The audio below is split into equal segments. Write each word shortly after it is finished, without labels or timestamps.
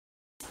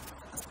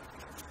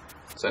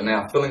So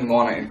now filling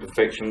minor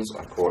imperfections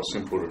are quite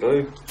simple to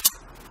do.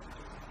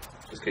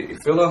 Just get your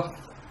filler,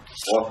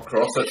 wipe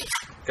across it,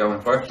 go in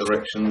both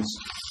directions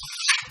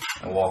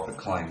and wipe it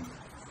clean.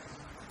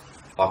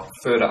 I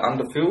prefer to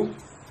underfill,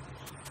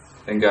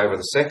 then go over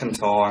the second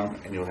time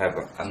and you'll have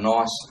a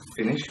nice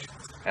finish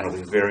and it'll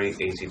be very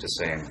easy to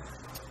sand.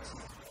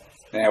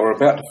 Now we're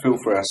about to fill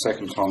for our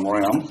second time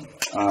round.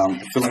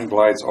 The filling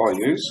blades I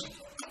use,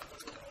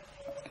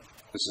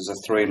 this is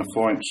a 3 and a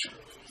 4 inch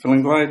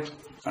filling blade.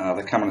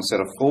 They come in a set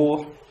of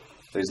 4.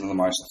 These are the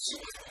most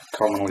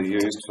commonly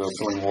used for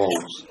filling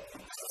walls.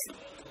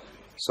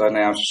 So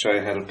now I'll show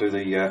you how to do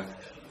the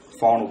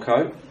final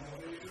coat.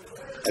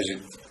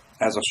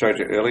 As I showed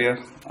you earlier,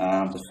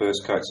 the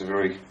first coat's a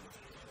very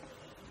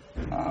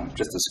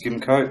just a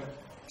skim coat.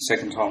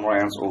 Second time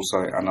round's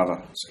also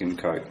another skim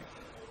coat,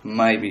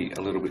 maybe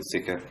a little bit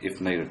thicker if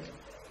needed.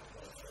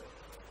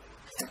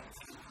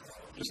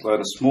 Just load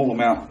a small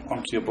amount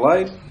onto your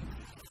blade,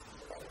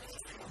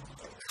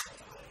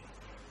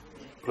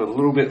 put a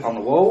little bit on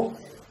the wall,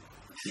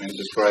 and then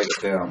just grade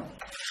it down.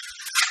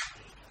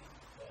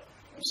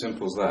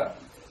 Simple as that.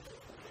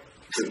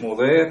 A bit more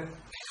there,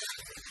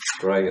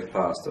 grade it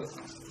past it.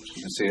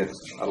 You can see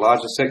a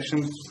larger section,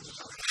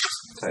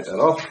 take that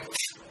off.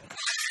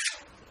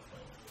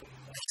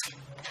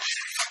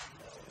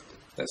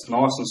 That's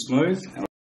nice and smooth.